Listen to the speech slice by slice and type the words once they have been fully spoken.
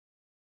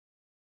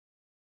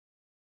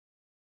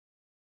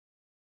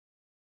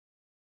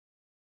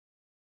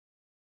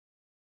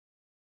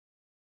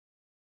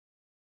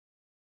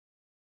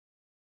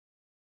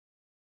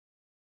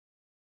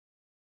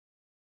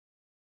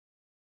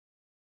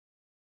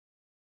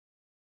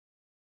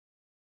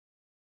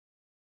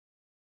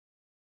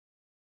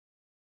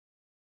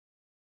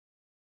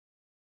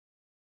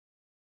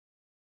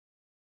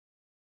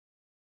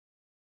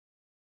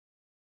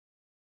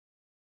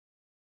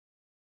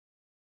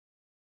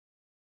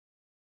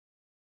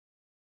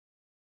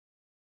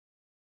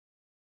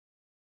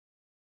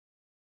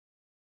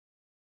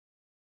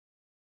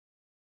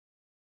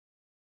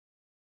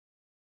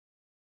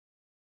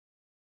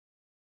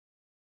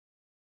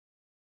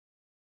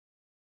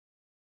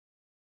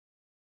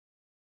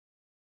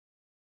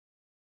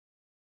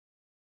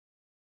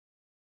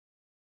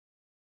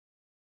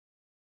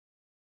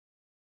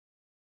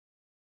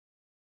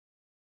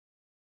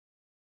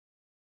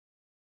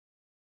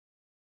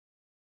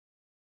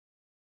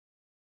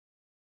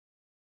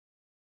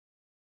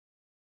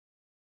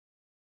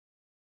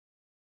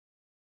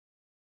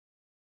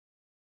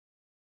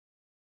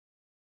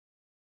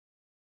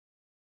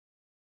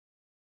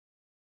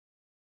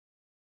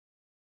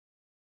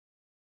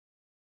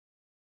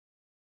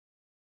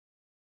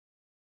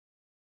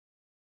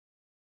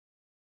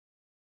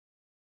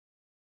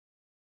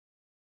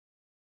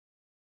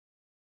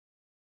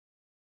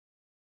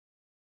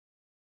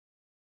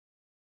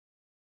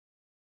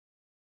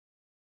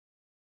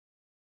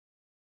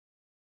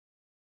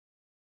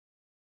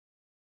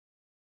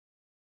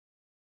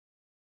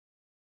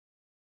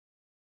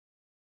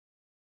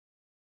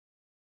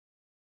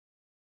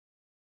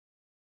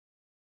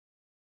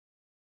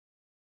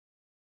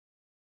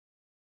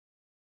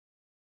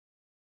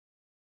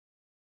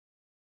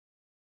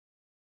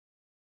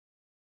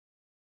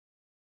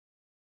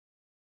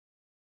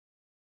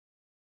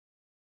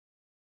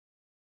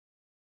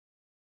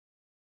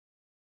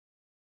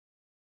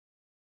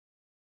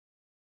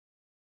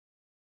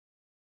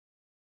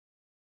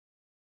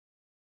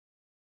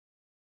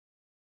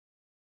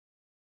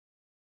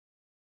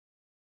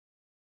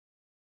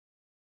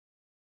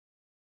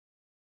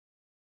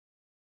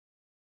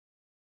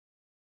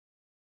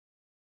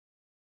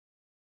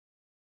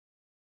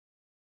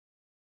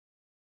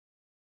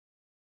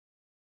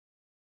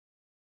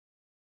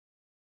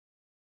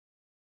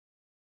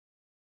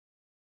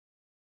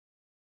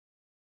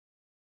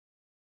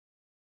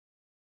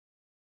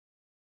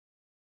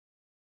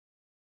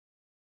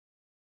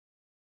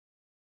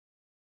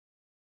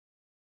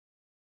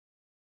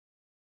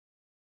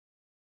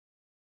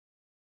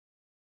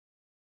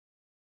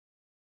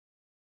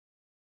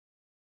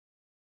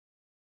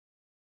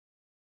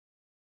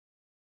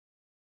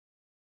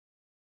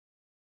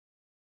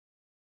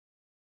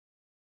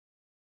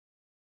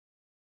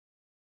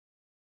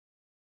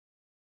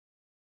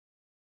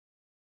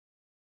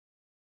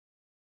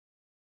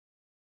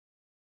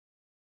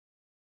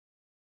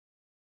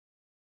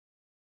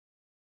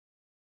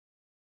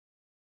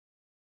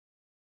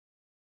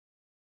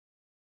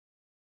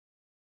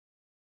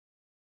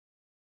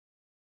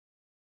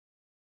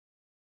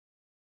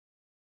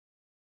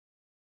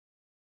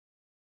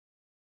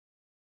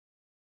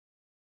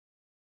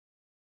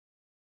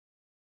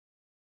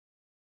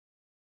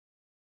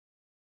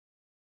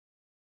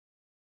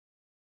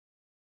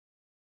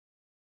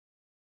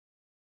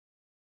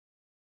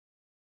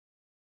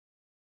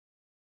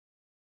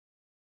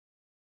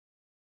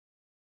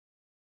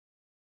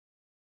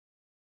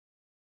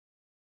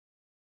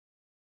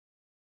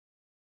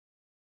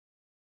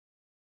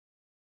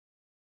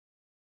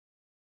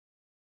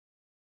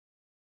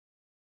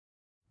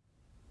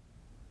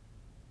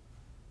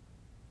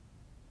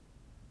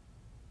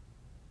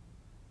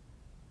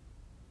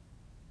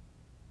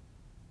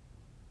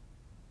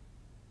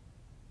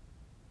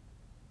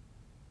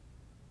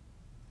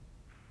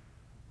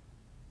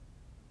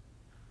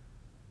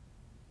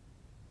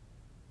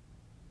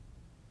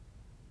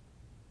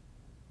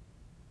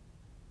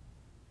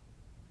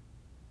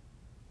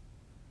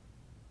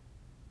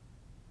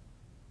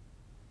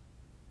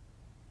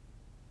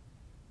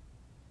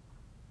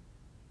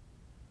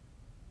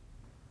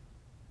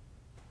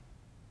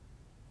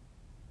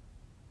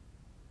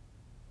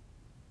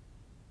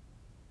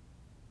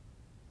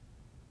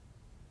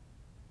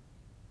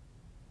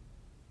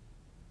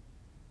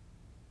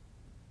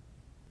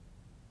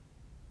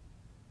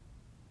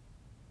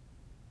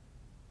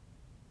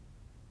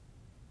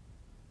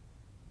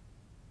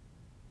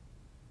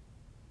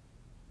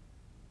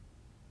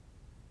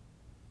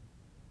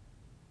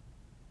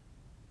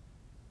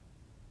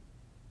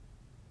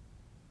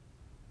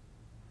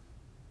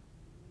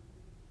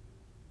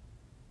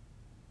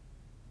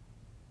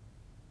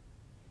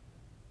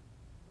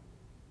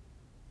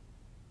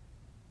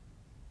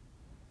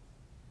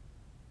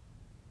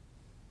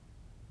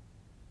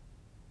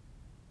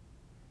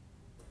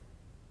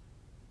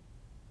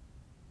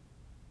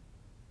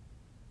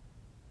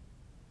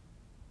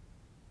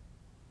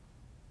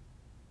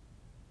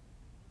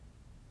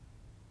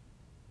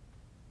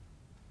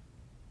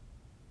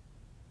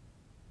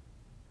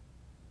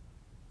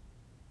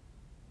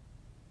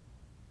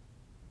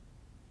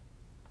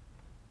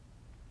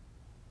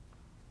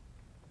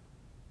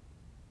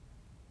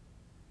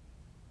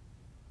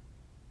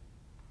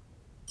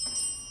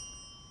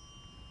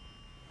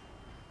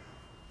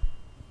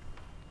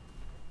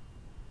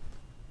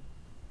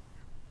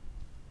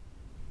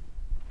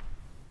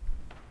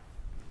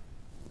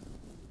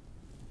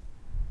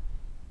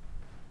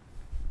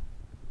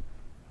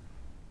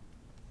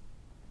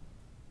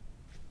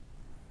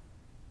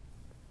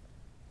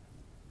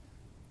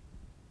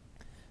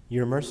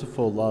Your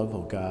merciful love,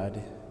 O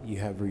God, you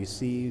have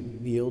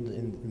revealed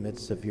in the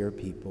midst of your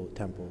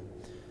temple.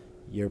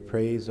 Your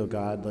praise, O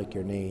God, like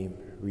your name,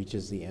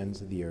 reaches the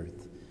ends of the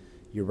earth.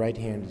 Your right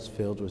hand is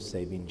filled with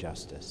saving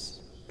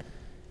justice.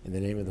 In the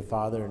name of the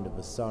Father, and of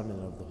the Son,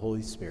 and of the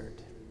Holy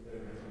Spirit.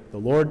 The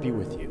Lord be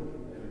with you.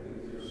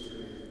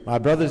 My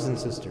brothers and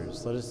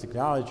sisters, let us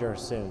acknowledge our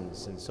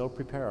sins and so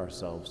prepare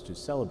ourselves to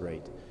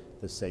celebrate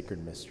the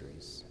sacred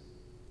mysteries.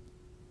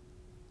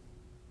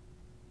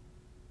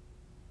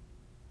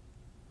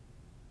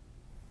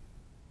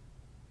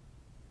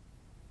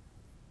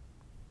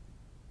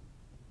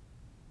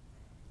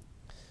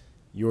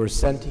 You are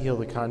sent to heal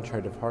the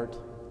contrite of heart.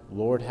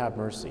 Lord, have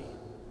mercy.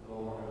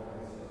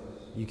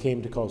 You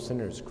came to call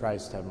sinners.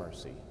 Christ, have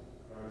mercy.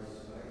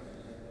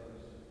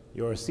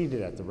 You are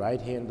seated at the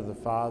right hand of the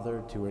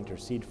Father to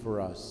intercede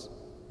for us.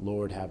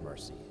 Lord, have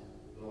mercy.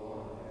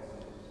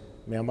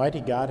 May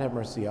Almighty God have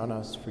mercy on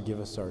us,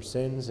 forgive us our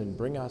sins, and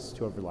bring us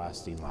to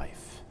everlasting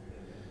life.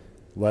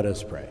 Let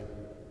us pray.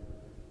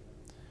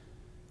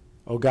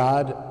 O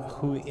God,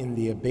 who in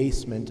the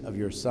abasement of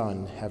your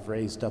Son have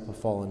raised up a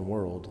fallen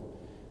world,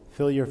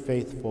 fill your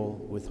faithful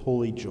with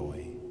holy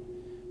joy.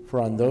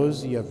 For on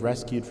those you have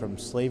rescued from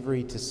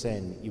slavery to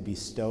sin, you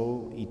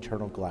bestow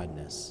eternal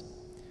gladness.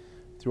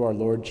 Through our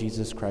Lord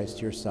Jesus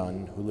Christ, your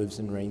Son, who lives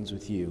and reigns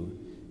with you,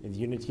 in the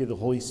unity of the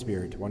Holy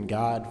Spirit, one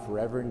God,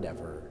 forever and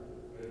ever.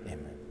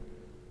 Amen.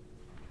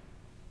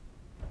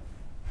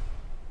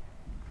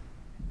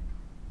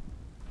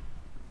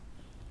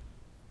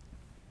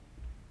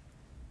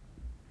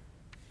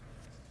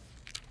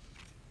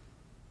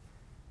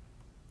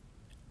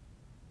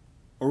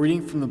 A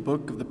reading from the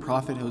book of the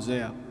prophet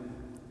Hosea.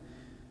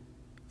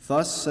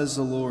 Thus says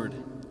the Lord,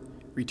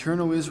 return,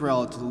 O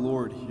Israel, to the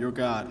Lord, your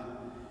God.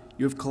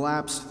 You have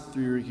collapsed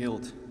through your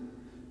guilt.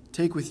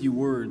 Take with you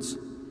words,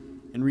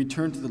 and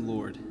return to the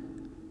Lord.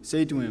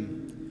 Say to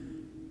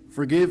him,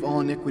 forgive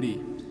all iniquity,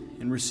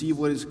 and receive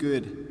what is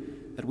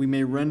good, that we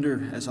may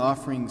render as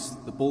offerings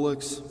the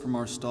bullocks from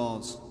our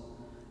stalls.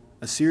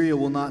 Assyria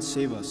will not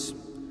save us,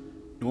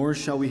 nor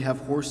shall we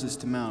have horses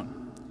to mount.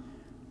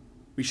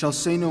 We shall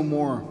say no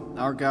more,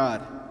 our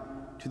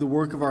God, to the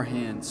work of our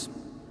hands,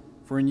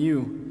 for in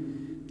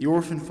you the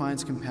orphan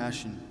finds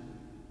compassion.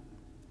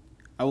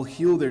 I will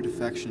heal their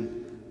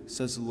defection,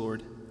 says the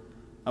Lord.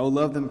 I will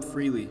love them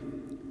freely,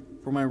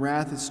 for my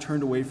wrath is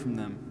turned away from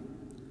them.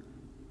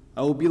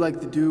 I will be like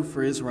the dew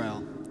for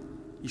Israel.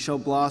 He shall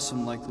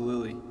blossom like the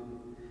lily.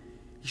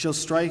 He shall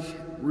strike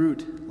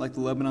root like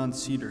the Lebanon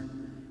cedar,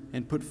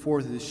 and put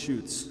forth his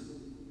shoots.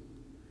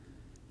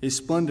 His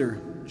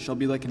splendor shall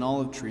be like an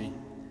olive tree,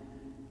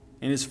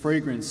 and his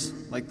fragrance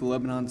like the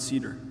Lebanon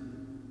cedar.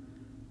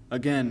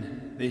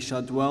 Again they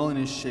shall dwell in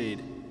his shade,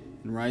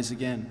 and rise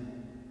again.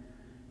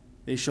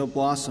 They shall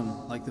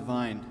blossom like the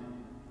vine,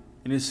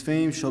 and his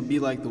fame shall be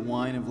like the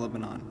wine of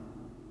Lebanon.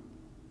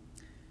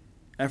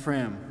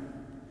 Ephraim,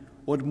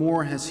 what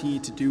more has he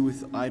to do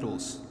with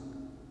idols?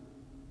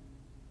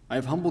 I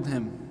have humbled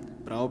him,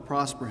 but I will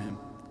prosper him.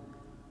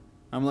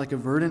 I am like a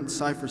verdant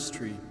cypress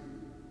tree.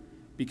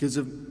 Because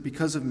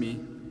of me,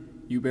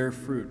 you bear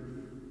fruit.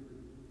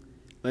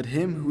 Let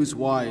him who is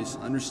wise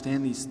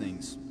understand these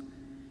things.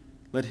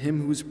 Let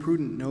him who is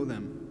prudent know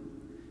them.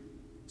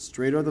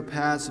 Straight are the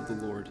paths of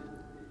the Lord.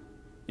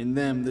 In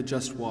them the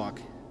just walk,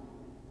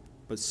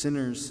 but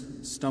sinners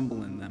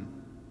stumble in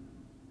them.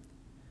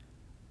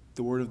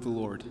 The word of the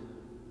Lord.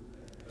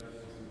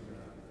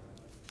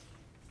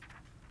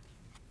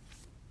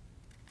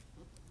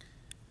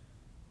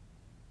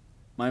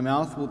 My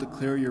mouth will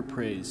declare your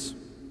praise.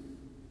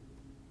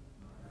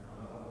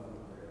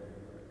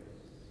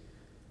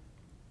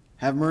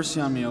 Have mercy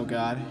on me, O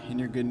God, in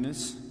your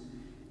goodness.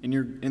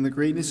 In the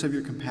greatness of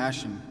your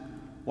compassion,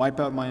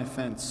 wipe out my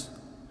offense.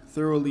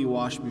 Thoroughly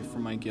wash me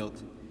from my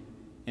guilt,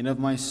 and of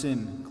my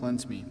sin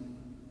cleanse me.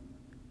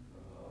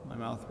 My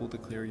mouth will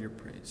declare your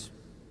praise.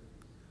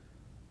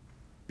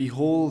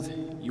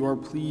 Behold, you are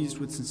pleased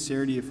with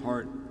sincerity of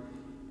heart,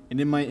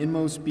 and in my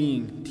inmost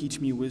being teach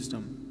me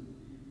wisdom.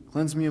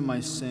 Cleanse me of my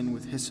sin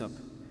with hyssop,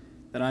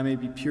 that I may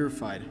be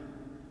purified.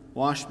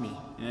 Wash me,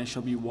 and I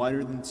shall be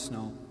whiter than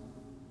snow.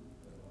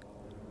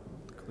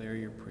 Declare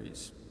your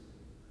praise.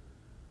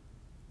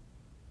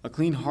 A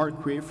clean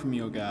heart create for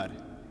me, O God,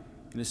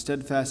 and a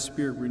steadfast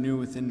spirit renew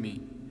within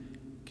me.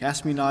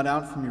 Cast me not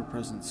out from your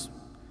presence,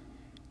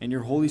 and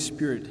your Holy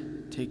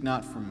Spirit take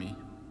not from me.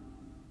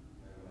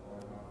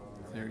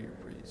 Declare your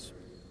praise.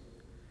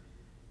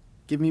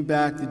 Give me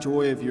back the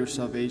joy of your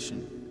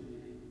salvation,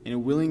 and a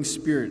willing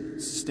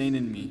spirit sustain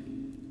in me.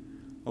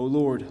 O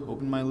Lord,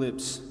 open my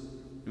lips,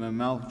 and my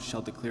mouth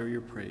shall declare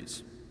your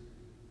praise.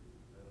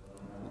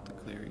 I will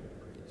declare your praise.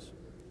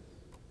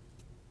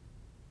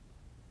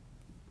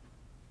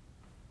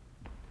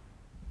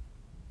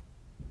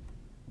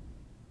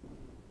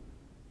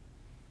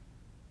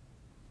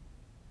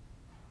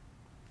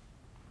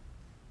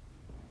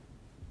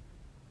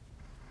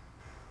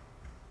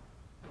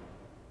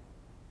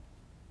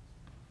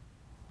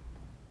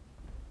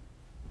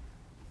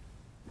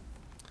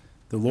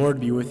 The Lord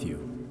be with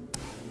you.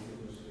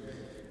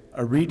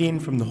 A reading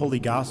from the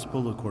Holy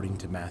Gospel according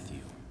to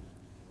Matthew.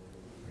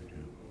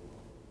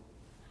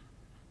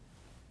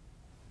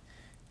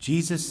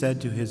 Jesus said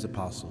to his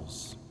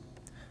apostles,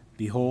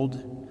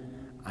 "Behold,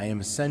 I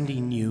am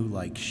sending you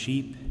like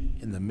sheep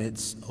in the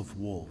midst of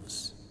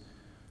wolves.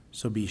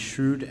 So be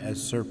shrewd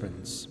as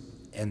serpents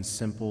and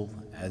simple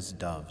as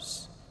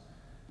doves.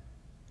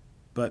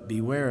 But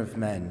beware of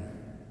men,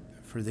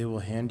 for they will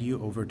hand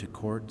you over to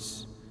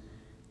courts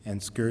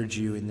and scourge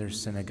you in their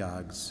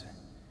synagogues,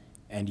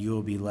 and you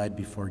will be led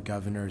before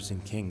governors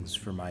and kings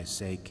for my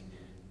sake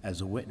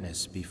as a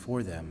witness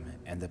before them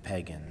and the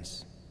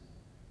pagans.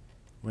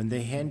 When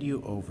they hand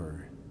you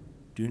over,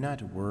 do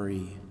not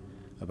worry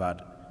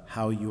about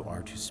how you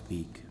are to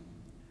speak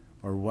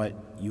or what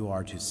you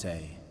are to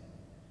say.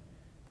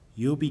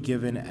 You'll be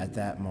given at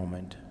that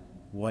moment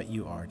what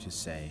you are to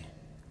say,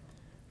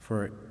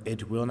 for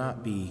it will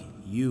not be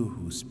you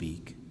who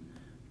speak,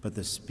 but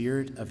the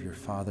Spirit of your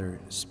Father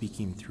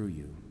speaking through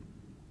you.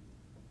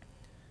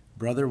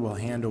 Brother will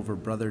hand over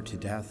brother to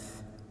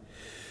death.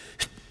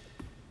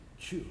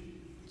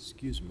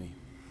 Excuse me.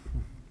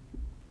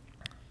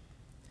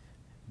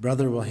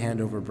 Brother will hand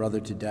over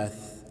brother to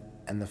death,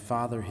 and the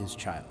father his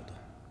child.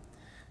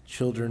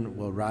 Children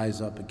will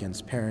rise up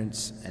against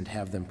parents and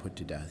have them put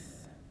to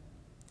death.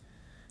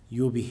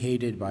 You will be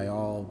hated by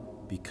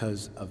all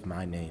because of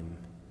my name,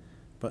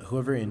 but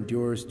whoever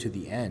endures to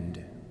the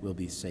end will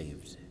be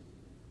saved.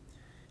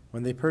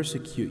 When they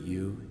persecute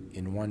you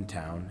in one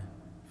town,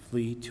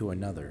 flee to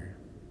another.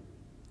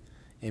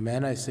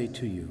 Amen, I say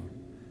to you,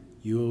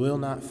 you will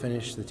not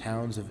finish the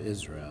towns of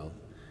Israel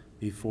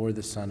before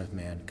the Son of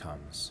Man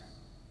comes."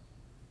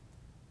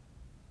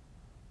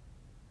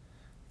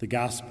 The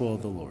Gospel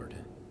of the Lord.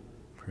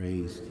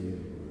 Praise to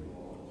you.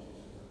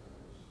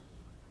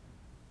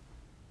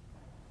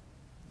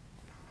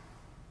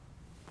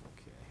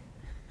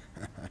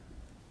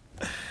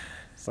 Okay.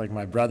 It's like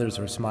my brothers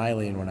were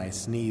smiling when I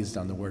sneezed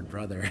on the word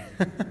brother.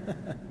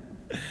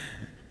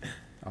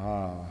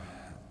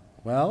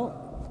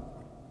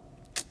 Well,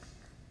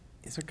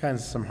 these are kind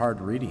of some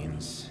hard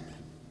readings,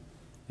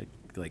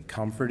 like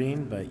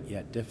comforting, but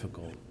yet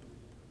difficult.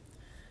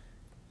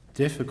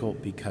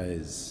 Difficult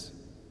because,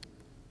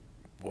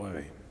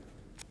 boy,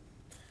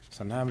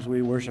 sometimes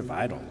we worship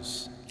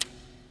idols.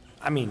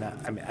 I mean,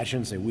 I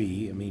shouldn't say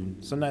we. I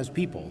mean, sometimes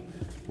people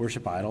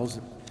worship idols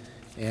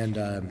and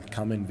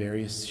come in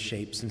various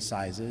shapes and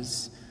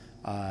sizes.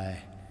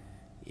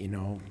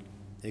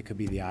 It could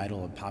be the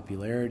idol of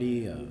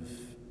popularity, of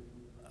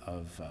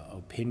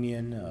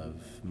opinion,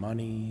 of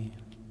money,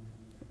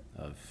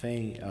 of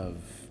fame,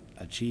 of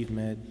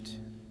achievement,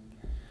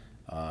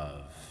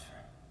 of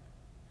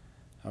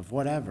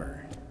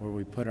whatever, where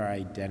we put our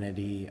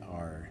identity,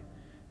 our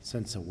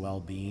sense of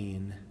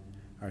well-being,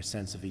 our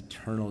sense of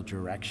eternal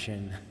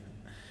direction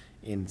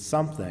in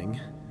something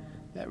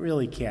that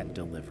really can't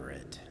deliver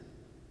it.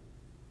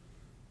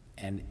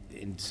 And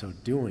in so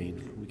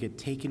doing, we get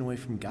taken away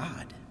from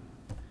God,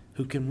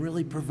 who can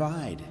really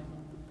provide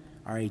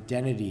our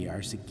identity,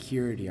 our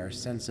security, our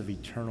sense of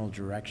eternal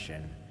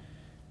direction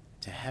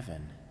to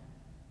heaven.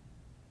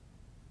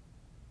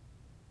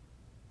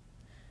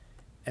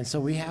 And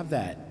so we have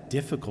that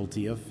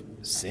difficulty of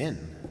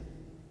sin,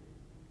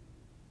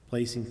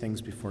 placing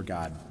things before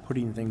God,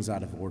 putting things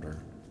out of order.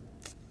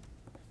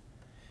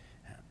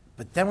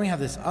 But then we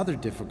have this other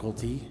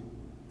difficulty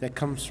that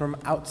comes from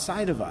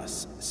outside of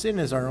us. Sin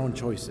is our own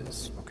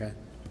choices, okay?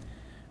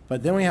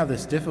 But then we have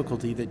this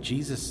difficulty that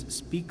Jesus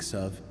speaks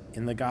of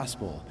in the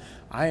gospel.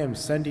 I am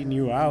sending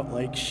you out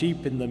like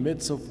sheep in the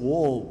midst of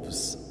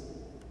wolves.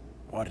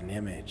 What an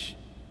image.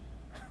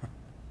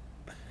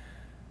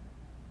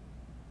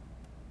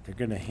 They're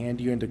going to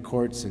hand you into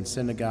courts and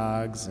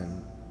synagogues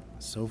and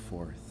so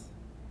forth.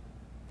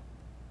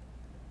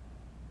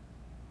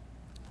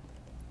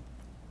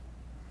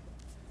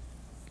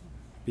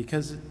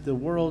 Because the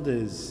world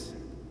is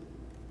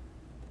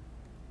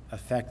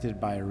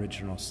affected by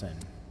original sin.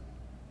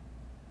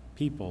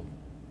 People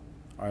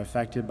are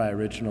affected by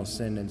original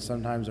sin, and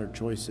sometimes our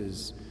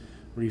choices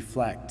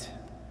reflect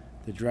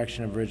the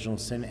direction of original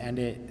sin, and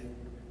it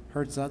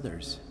hurts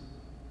others.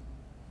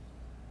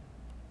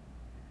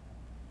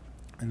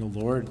 And the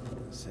Lord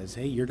says,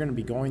 hey, you're going to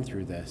be going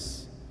through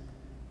this.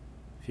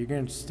 If you're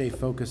going to stay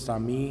focused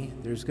on me,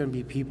 there's going to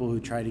be people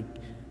who try to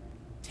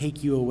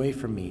take you away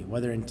from me,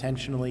 whether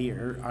intentionally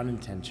or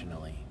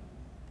unintentionally.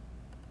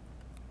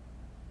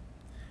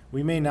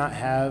 We may not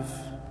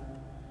have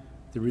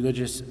the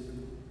religious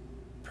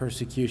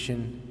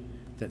persecution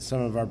that some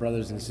of our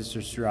brothers and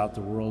sisters throughout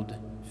the world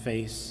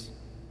face,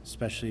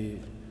 especially,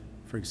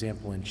 for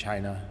example, in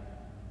China,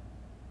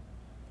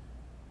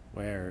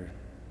 where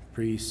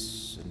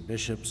priests and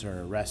bishops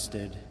are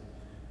arrested,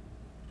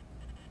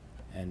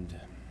 and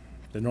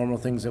the normal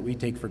things that we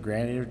take for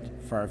granted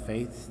for our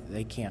faith,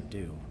 they can't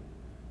do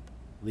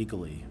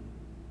legally.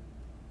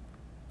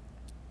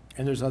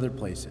 And there's other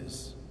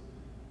places.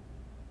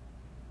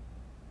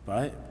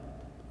 But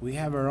we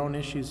have our own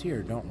issues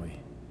here, don't we?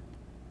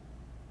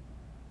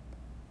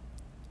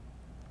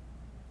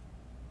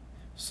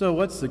 So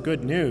what's the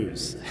good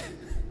news?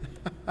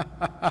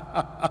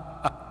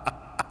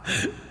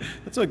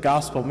 That's what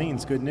gospel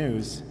means, good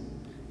news.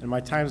 And my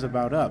time's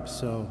about up,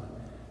 so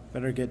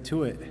better get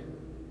to it.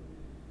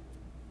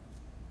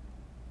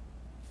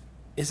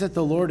 Is that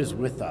the Lord is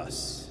with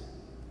us.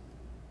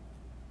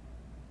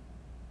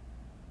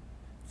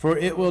 For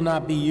it will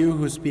not be you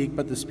who speak,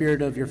 but the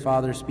Spirit of your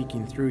Father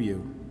speaking through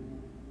you.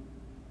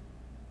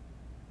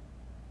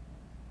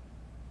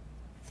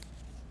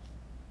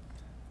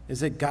 Is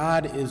that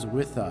God is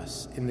with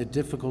us in the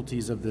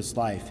difficulties of this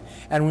life.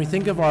 And we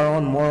think of our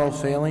own moral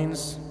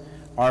failings,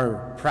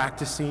 our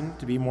practicing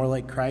to be more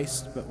like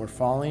Christ, but we're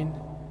falling.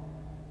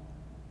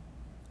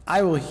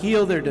 I will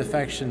heal their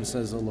defections,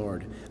 says the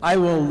Lord. I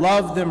will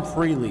love them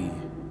freely,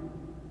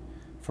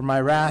 for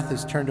my wrath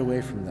is turned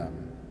away from them.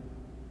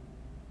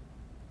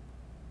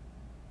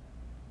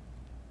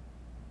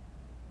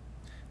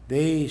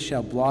 They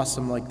shall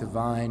blossom like the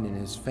vine, and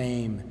his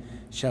fame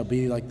shall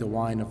be like the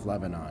wine of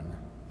Lebanon.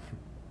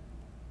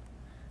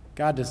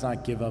 God does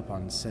not give up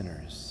on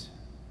sinners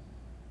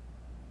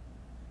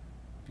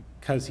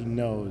because he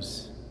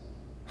knows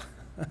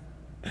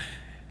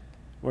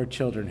we're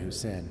children who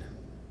sin.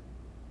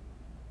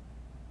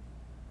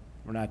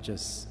 We're not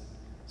just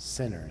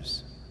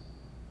sinners,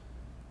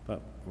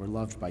 but we're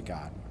loved by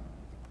God.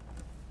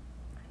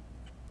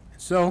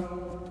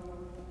 So,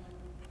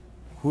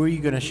 who are you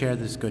going to share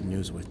this good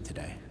news with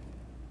today?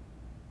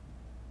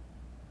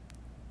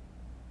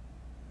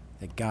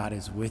 That God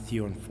is with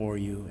you and for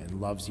you and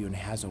loves you and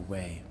has a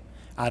way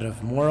out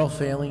of moral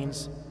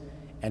failings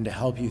and to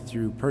help you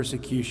through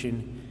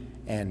persecution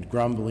and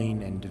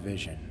grumbling and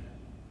division.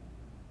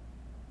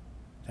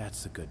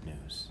 That's the good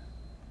news.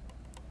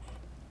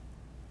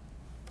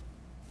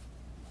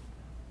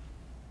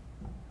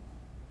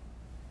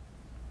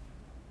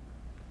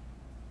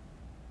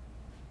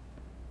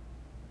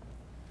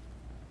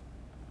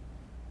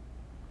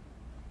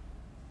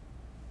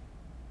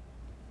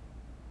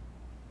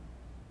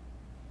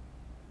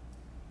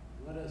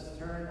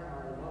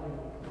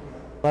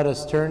 Let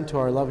us turn to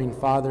our loving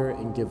Father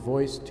and give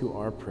voice to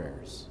our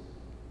prayers.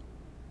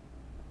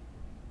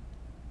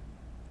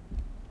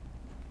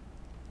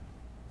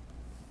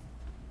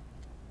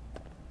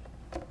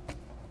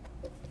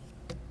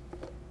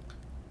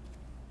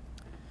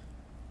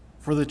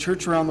 For the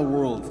church around the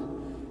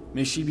world,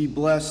 may she be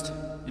blessed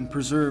and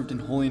preserved in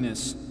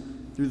holiness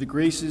through the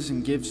graces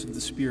and gifts of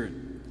the Spirit.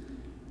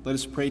 Let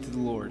us pray to the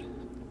Lord.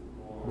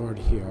 Lord,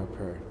 hear our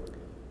prayer.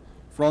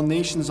 For all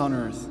nations on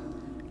earth,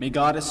 may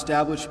God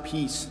establish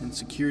peace and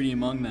security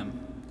among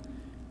them.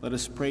 Let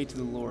us pray to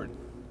the Lord.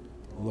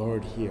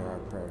 Lord, hear our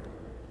prayer.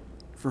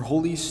 For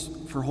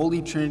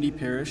Holy Trinity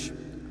Parish,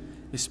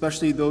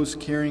 especially those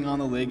carrying on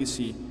the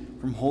legacy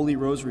from Holy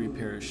Rosary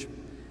Parish,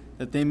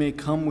 that they may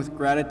come with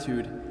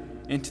gratitude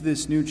into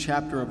this new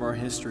chapter of our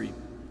history,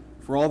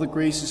 for all the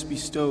graces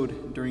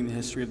bestowed during the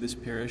history of this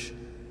parish,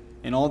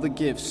 and all the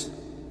gifts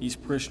these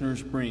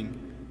parishioners bring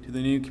to the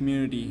new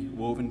community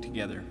woven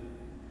together.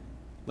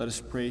 Let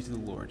us pray to the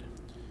Lord.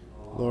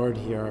 Lord,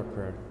 hear our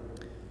prayer.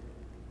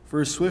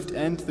 For a swift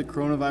end to the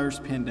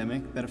coronavirus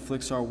pandemic that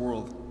afflicts our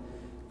world,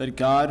 that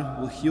God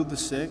will heal the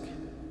sick,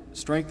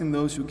 strengthen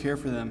those who care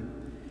for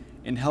them,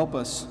 and help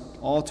us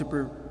all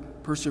to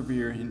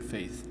persevere in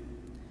faith.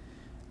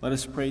 Let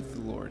us pray to the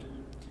Lord.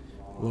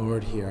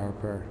 Lord, hear our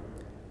prayer.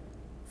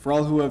 For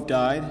all who have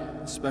died,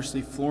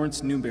 especially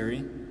Florence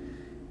Newberry,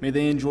 may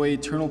they enjoy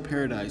eternal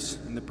paradise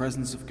in the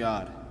presence of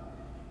God.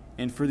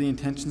 And for the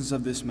intentions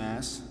of this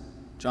Mass,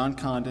 John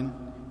Condon,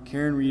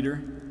 Karen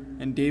Reeder,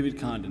 and David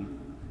Condon,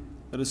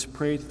 let us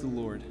pray to the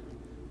Lord.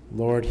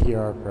 Lord, hear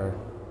our prayer.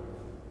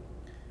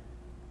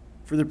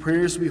 For the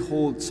prayers we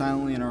hold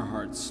silently in our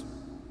hearts,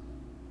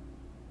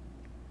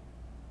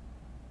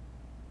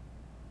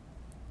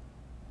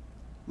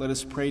 let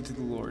us pray to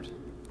the Lord.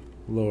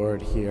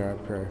 Lord, hear our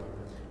prayer.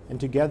 And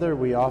together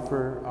we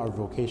offer our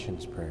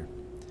vocations prayer.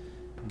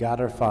 God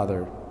our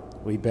Father,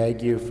 we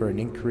beg you for an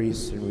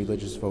increase in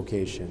religious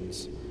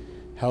vocations.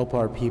 Help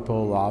our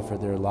people offer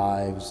their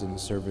lives in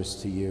service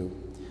to you.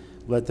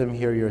 Let them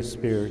hear your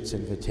Spirit's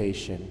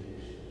invitation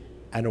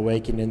and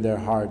awaken in their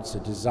hearts a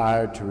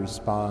desire to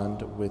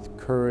respond with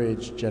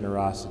courage,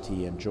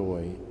 generosity, and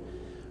joy.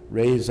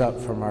 Raise up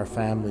from our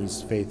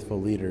families faithful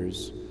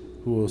leaders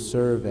who will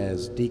serve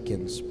as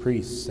deacons,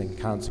 priests, and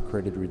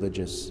consecrated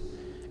religious,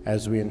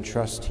 as we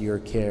entrust to your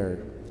care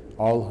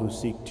all who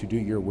seek to do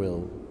your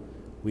will.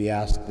 We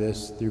ask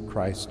this through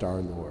Christ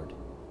our Lord.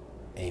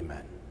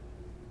 Amen.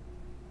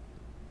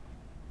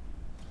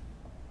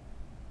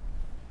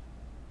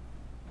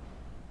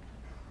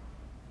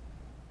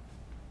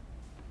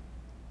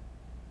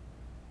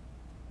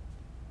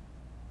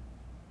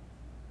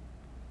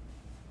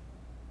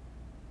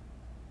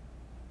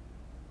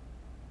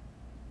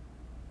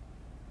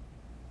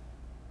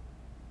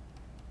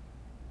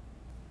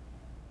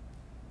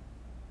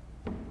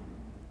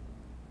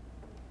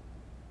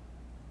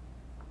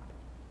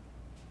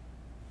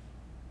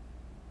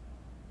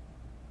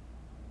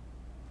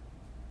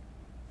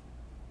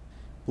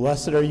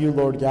 Blessed are you,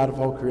 Lord God of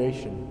all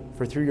creation,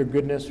 for through your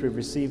goodness we have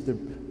received the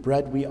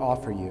bread we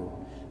offer you.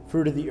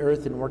 fruit of the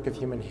earth and work of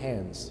human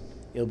hands.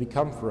 It'll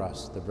become for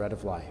us the bread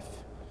of life.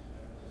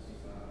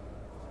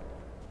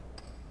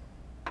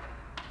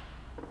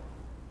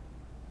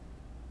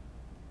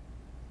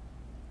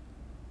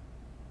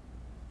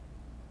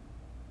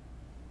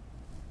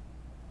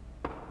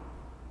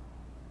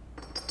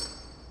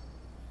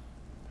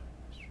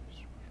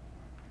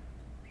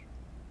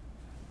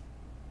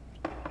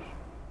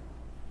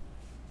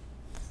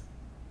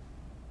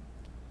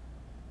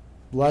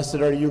 Blessed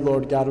are you,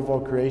 Lord God of all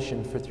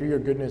creation, for through your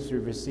goodness we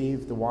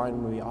receive the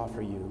wine we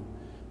offer you.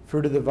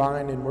 Fruit of the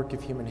vine and work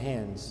of human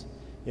hands,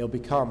 it'll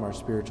become our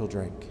spiritual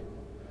drink.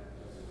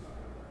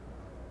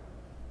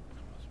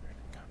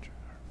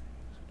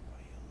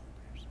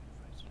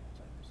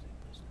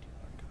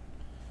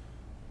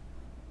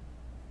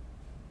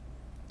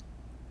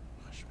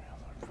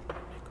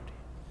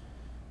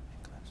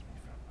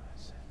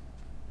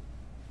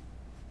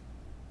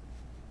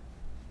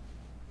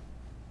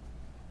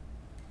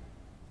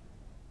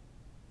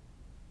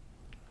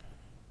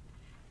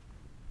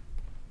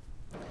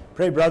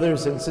 Pray,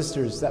 brothers and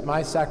sisters, that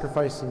my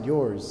sacrifice and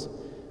yours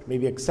may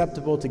be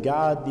acceptable to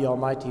God, the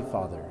Almighty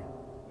Father.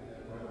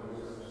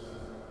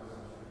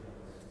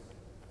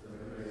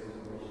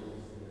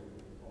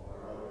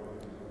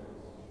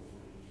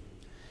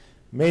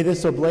 May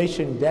this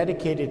oblation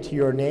dedicated to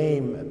your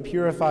name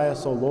purify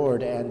us, O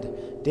Lord,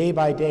 and day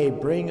by day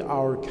bring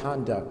our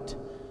conduct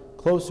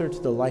closer to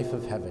the life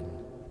of heaven.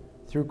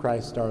 Through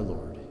Christ our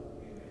Lord.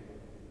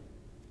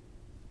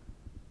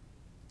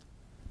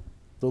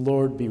 The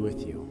Lord be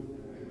with you.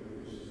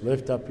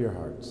 Lift up your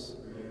hearts.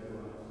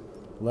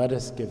 Let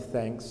us give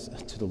thanks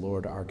to the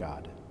Lord our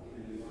God.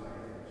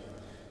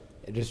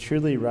 It is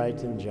truly right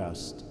and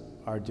just,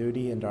 our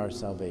duty and our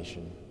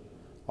salvation,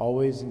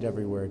 always and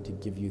everywhere to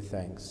give you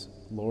thanks,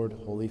 Lord,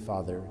 Holy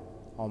Father,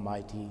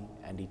 Almighty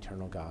and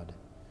eternal God.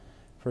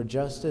 For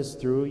just as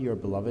through your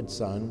beloved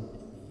Son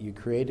you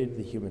created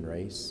the human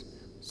race,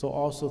 so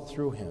also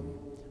through him,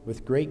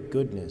 with great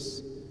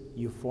goodness,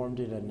 you formed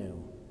it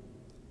anew.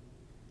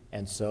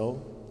 And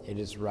so it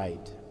is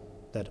right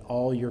that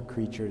all your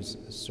creatures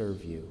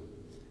serve you,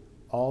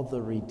 all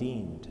the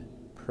redeemed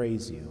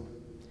praise you,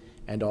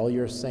 and all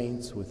your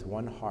saints with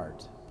one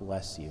heart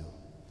bless you.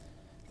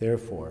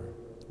 Therefore,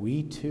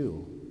 we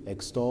too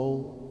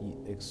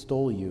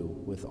extol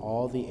you with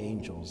all the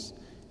angels,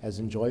 as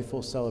in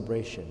joyful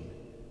celebration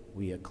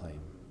we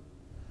acclaim.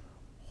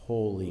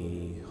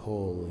 Holy,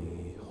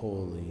 holy,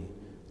 holy,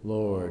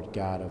 Lord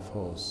God of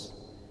hosts,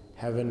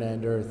 heaven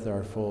and earth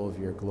are full of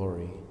your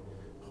glory.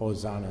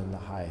 Hosanna in the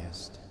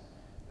highest.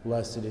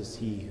 Blessed is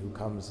he who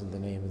comes in the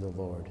name of the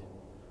Lord.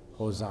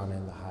 Hosanna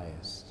in the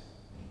highest.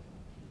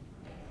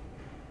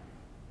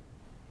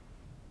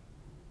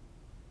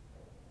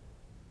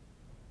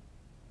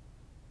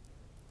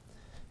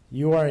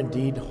 You are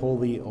indeed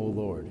holy, O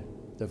Lord,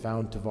 the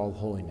fount of all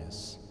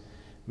holiness.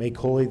 Make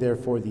holy,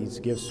 therefore, these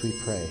gifts, we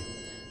pray,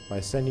 by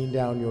sending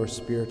down your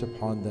Spirit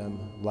upon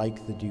them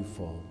like the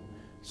dewfall,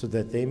 so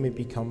that they may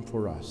become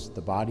for us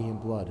the body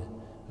and blood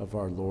of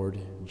our Lord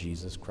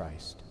Jesus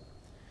Christ.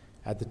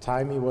 At the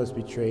time he was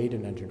betrayed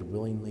and entered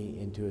willingly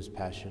into his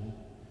passion,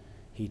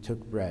 he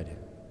took bread,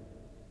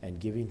 and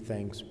giving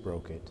thanks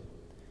broke it,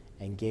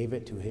 and gave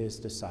it to his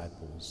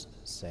disciples,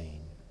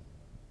 saying,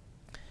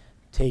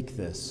 "Take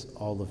this,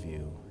 all of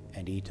you,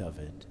 and eat of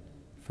it,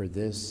 for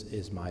this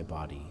is my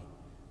body,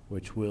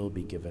 which will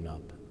be given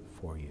up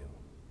for you."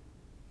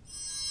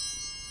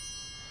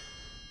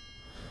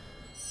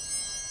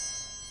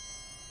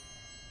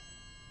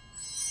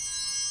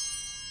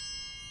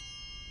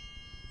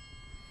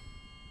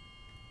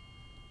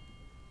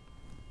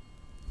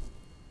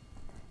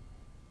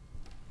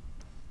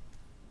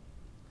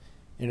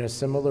 In a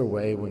similar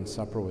way, when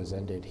supper was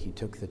ended, he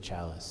took the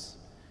chalice,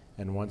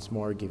 and once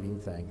more giving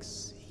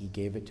thanks, he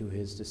gave it to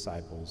his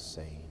disciples,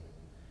 saying,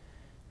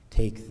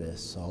 "Take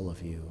this, all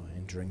of you,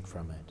 and drink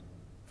from it,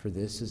 for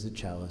this is the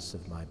chalice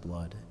of my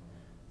blood,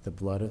 the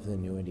blood of the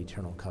new and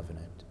eternal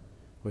covenant,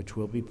 which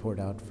will be poured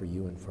out for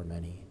you and for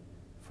many,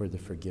 for the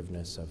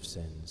forgiveness of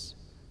sins.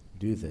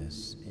 Do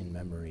this in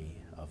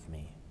memory of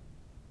me."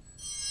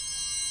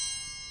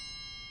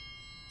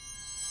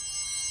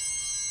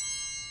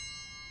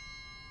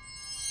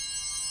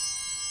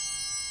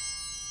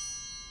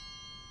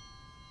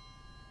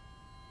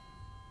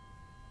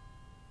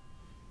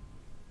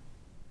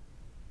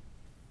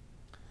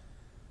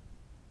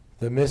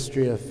 The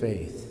mystery of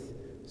faith.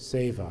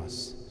 Save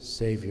us,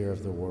 Savior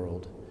of the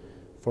world,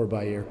 for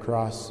by your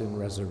cross and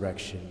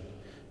resurrection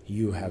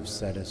you have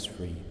set us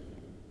free.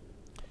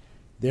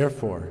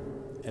 Therefore,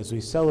 as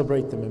we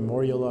celebrate the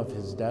memorial of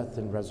his death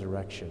and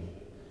resurrection,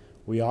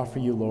 we offer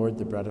you, Lord,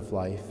 the bread of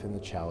life and the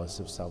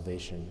chalice of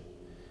salvation,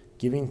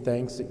 giving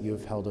thanks that you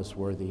have held us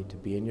worthy to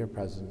be in your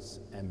presence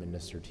and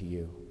minister to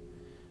you.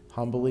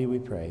 Humbly we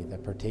pray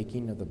that,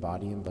 partaking of the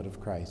body and blood of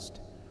Christ,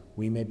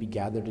 we may be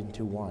gathered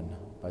into one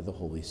by the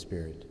Holy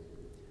Spirit.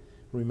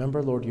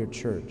 Remember, Lord, your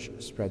church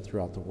spread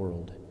throughout the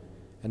world,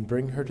 and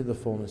bring her to the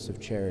fullness of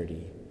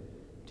charity,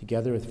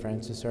 together with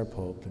Francis our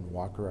Pope and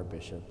Walker our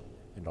Bishop,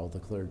 and all the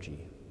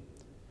clergy.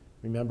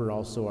 Remember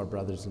also our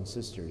brothers and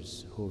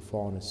sisters who have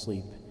fallen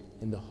asleep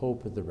in the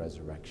hope of the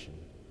resurrection,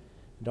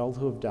 and all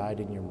who have died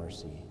in your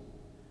mercy.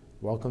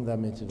 Welcome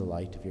them into the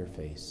light of your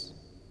face.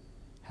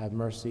 Have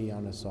mercy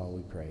on us all,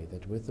 we pray,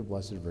 that with the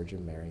Blessed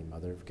Virgin Mary,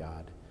 Mother of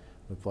God,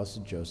 with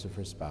blessed Joseph,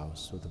 her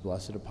spouse, with the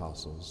blessed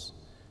apostles,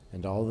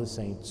 and all the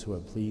saints who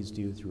have pleased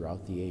you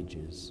throughout the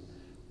ages,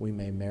 we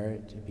may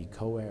merit to be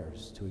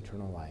co-heirs to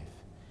eternal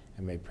life,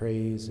 and may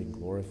praise and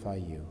glorify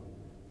you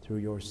through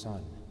your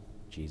Son,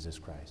 Jesus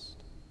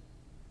Christ.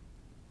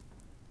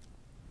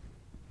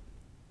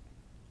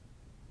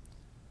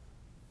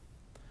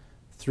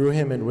 Through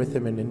him and with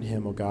him and in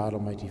him, O God,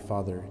 Almighty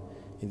Father,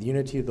 in the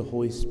unity of the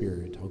Holy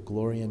Spirit, all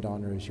glory and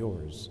honor is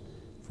yours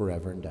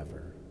forever and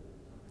ever.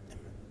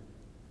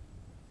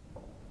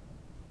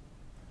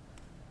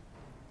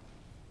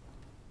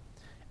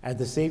 At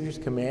the Savior's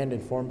command,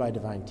 informed by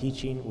divine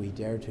teaching, we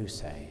dare to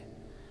say,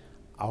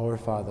 Our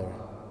Father,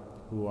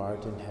 who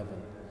art in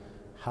heaven,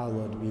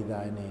 hallowed be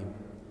thy name.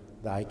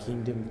 Thy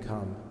kingdom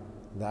come,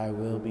 thy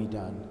will be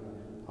done,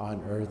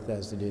 on earth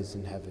as it is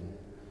in heaven.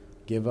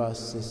 Give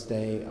us this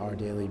day our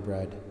daily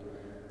bread,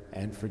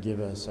 and forgive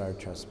us our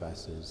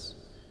trespasses,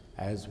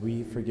 as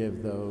we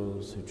forgive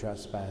those who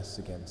trespass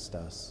against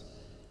us.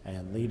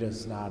 And lead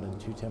us not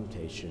into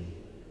temptation,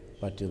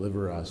 but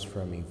deliver us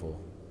from evil.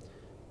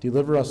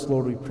 Deliver us,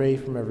 Lord, we pray,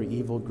 from every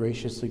evil.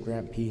 Graciously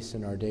grant peace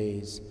in our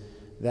days,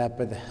 that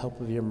by the help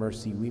of your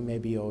mercy we may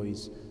be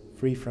always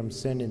free from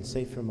sin and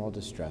safe from all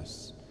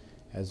distress,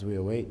 as we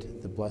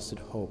await the blessed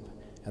hope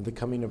and the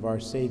coming of our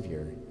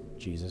Savior,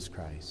 Jesus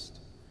Christ.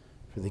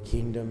 For the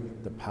kingdom,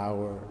 the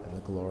power, and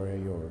the glory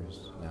are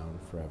yours, now and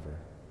forever.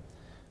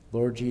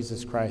 Lord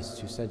Jesus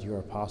Christ, who said to your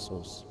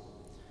apostles,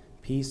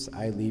 Peace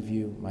I leave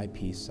you, my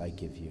peace I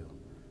give you.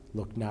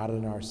 Look not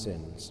on our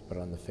sins, but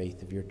on the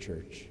faith of your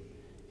church,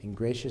 and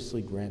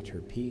graciously grant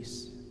her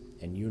peace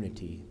and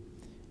unity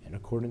in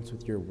accordance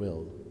with your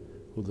will,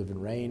 who live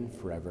and reign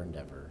forever and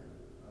ever.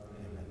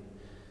 Amen.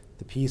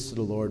 The peace of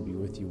the Lord be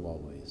with you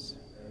always.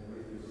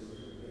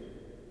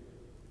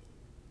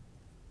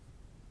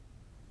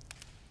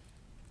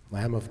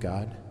 Lamb of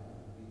God,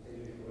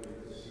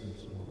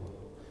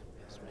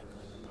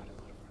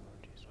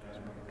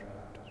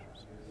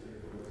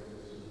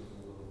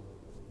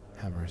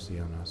 have mercy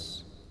on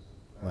us.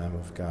 Lamb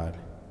of God,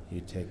 you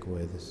take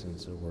away the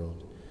sins of the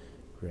world.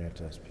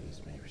 Grant us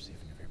peace. May you receive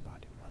in your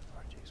body and blood of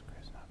Lord Jesus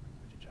Christ, not bring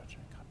you to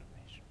judgment and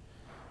condemnation.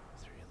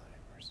 Through your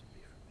loving mercy,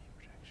 be for me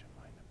protection,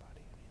 mind and body,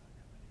 and healing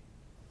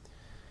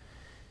remedy.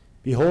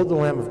 Behold the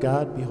Lamb of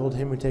God. Behold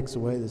him who takes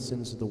away the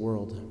sins of the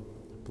world.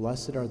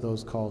 Blessed are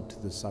those called to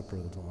the supper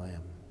of the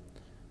Lamb.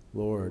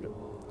 Lord,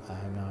 I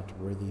am not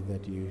worthy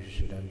that you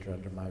should enter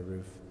under my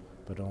roof,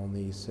 but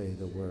only say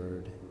the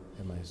word,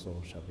 and my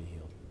soul shall be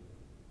healed.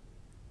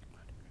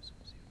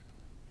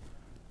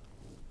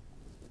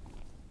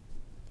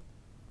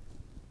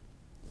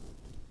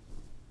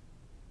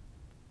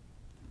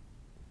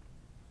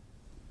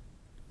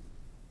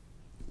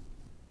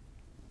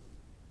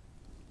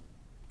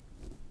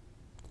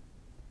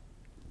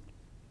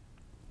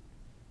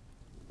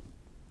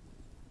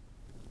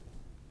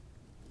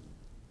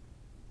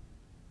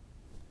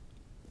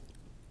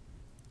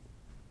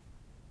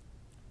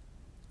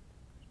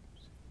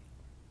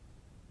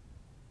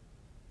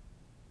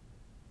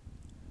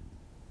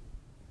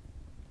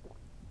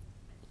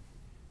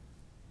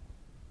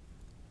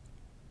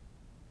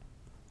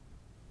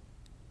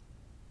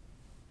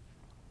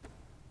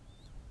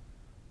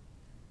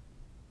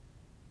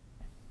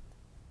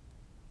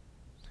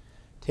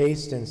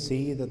 Taste and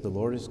see that the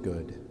Lord is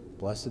good.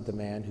 Blessed the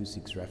man who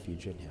seeks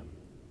refuge in him.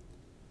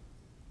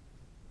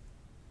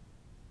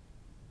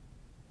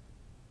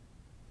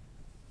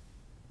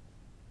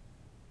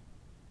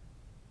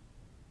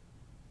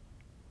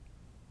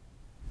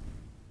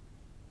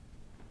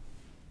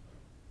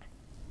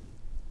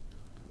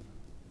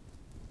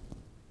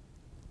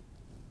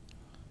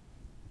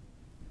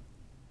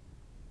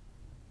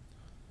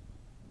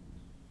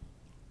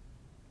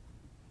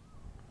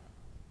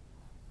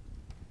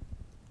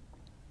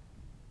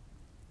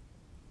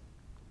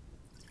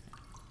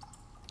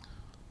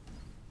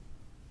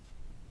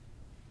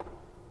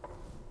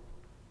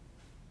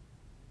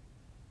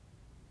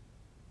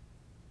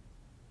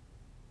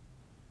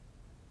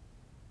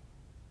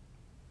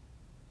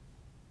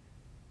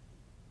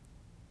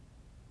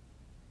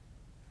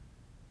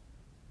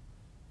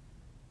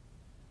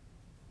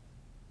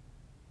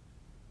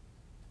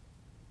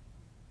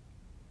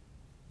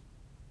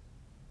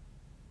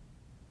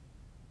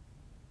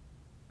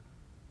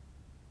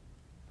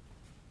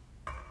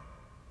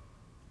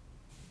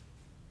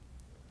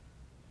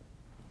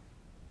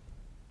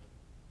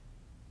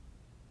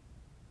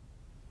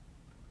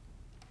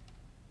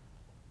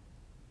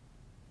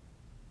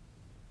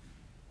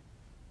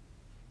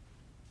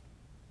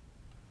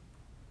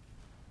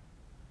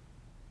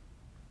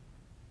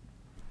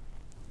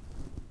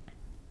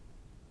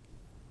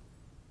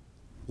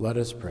 Let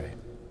us pray.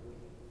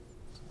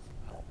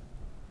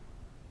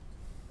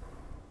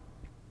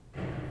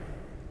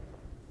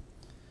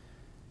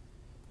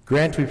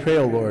 Grant, we pray,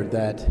 O Lord,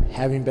 that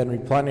having been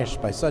replenished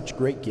by such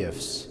great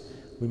gifts,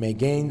 we may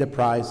gain the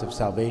prize of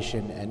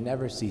salvation and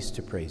never cease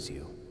to praise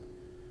you.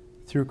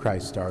 Through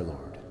Christ our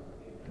Lord.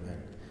 Amen.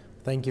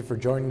 Thank you for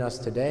joining us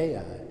today.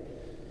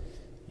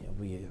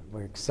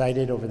 We're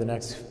excited over the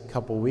next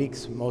couple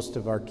weeks. Most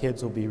of our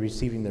kids will be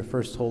receiving their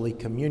first Holy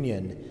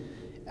Communion.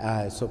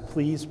 So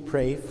please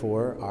pray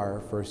for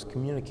our first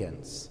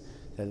communicants,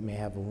 that they may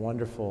have a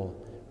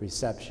wonderful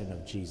reception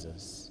of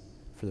Jesus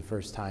for the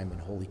first time in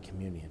Holy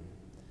Communion.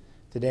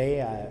 Today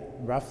at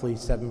roughly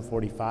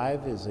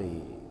 7:45 is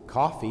a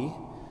coffee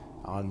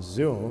on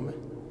Zoom,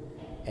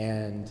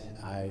 and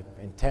I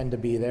intend to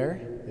be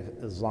there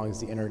as long as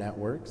the internet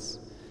works.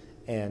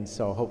 And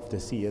so hope to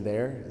see you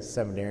there.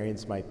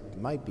 Seminarians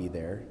might be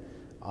there.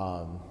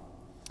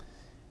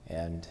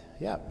 And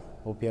yeah,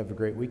 hope you have a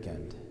great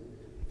weekend.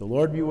 The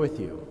Lord be with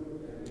you.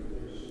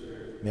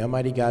 May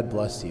Almighty God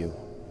bless you,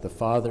 the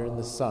Father and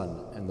the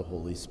Son and the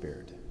Holy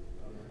Spirit.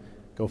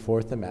 Go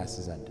forth, the Mass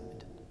is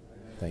ended.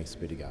 Thanks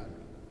be to God.